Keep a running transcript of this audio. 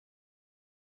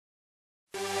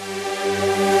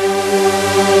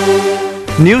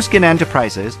Nu Skin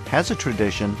Enterprises has a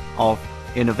tradition of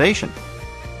innovation.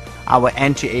 Our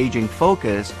anti-aging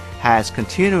focus has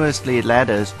continuously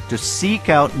led us to seek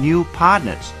out new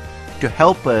partners to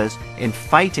help us in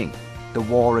fighting the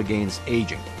war against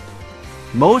aging.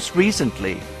 Most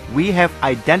recently, we have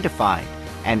identified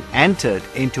and entered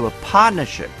into a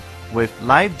partnership with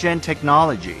LIFEGEN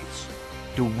Technologies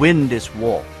to win this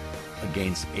war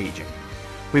against aging.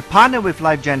 We partner with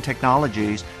LIFEGEN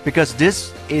Technologies because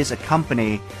this is a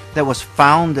company that was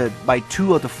founded by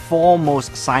two of the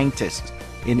foremost scientists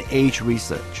in age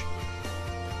research.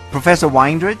 Professor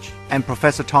Weindrich and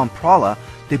Professor Tom Proller,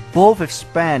 they both have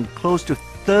spent close to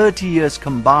 30 years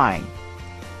combined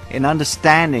in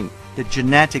understanding the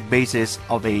genetic basis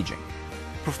of aging.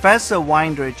 Professor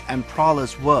Weindrich and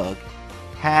Proller's work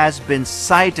has been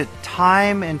cited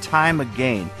time and time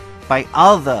again by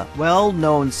other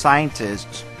well-known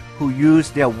scientists who use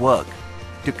their work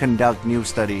to conduct new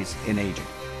studies in aging.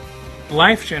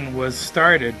 LIFEGEN was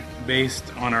started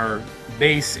based on our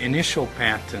base initial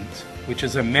patent, which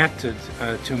is a method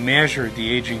to measure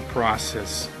the aging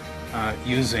process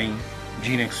using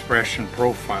gene expression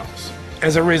profiles.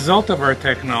 As a result of our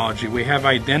technology, we have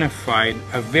identified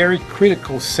a very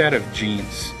critical set of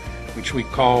genes, which we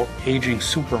call aging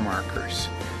supermarkers.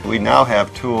 We now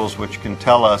have tools which can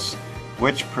tell us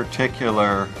which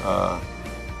particular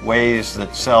ways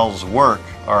that cells work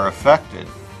are affected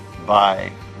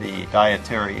by the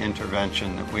dietary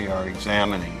intervention that we are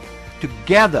examining.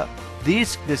 Together,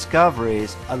 these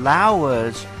discoveries allow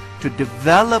us to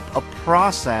develop a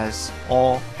process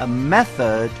or a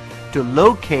method to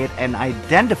locate and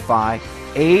identify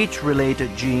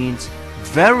age-related genes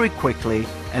very quickly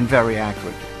and very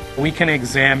accurately. We can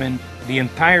examine the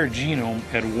entire genome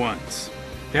at once.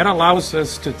 That allows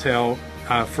us to tell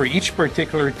for each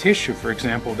particular tissue, for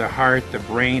example, the heart, the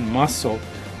brain, muscle,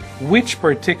 which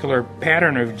particular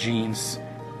pattern of genes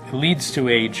leads to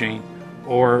aging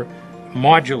or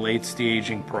modulates the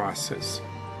aging process.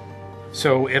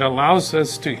 So it allows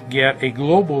us to get a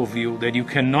global view that you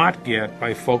cannot get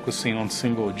by focusing on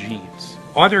single genes.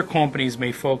 Other companies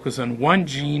may focus on one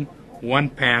gene, one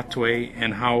pathway,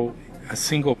 and how a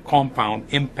single compound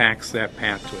impacts that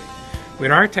pathway.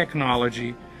 With our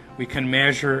technology, we can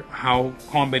measure how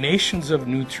combinations of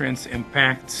nutrients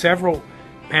impact several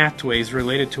pathways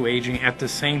related to aging at the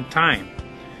same time.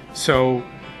 So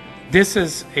this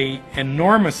is an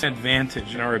enormous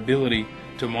advantage in our ability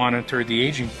to monitor the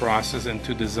aging process and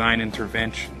to design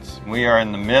interventions. We are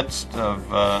in the midst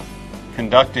of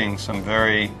conducting some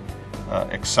very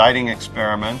exciting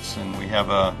experiments, and we have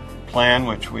a plan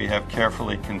which we have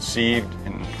carefully conceived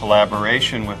in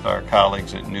collaboration with our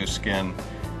colleagues at Nu Skin,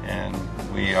 and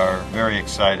we are very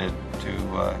excited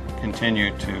to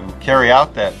continue to carry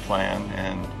out that plan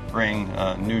and bring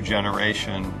a new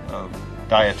generation of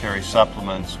dietary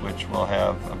supplements which will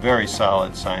have a very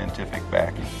solid scientific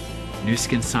backing. Nu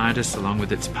Skin scientists, along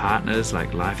with its partners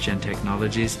like LIFEGEN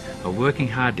Technologies, are working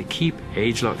hard to keep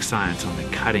age-lock science on the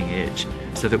cutting edge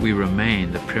so that we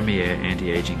remain the premier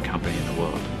anti-aging company in the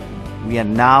world. We are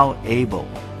now able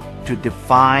to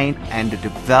define and to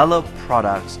develop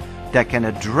products that can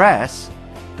address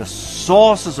the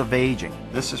sources of aging.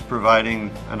 This is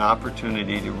providing an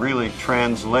opportunity to really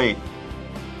translate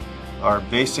our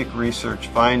basic research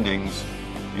findings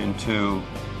into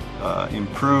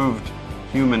improved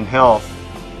human health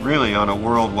really on a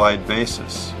worldwide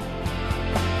basis.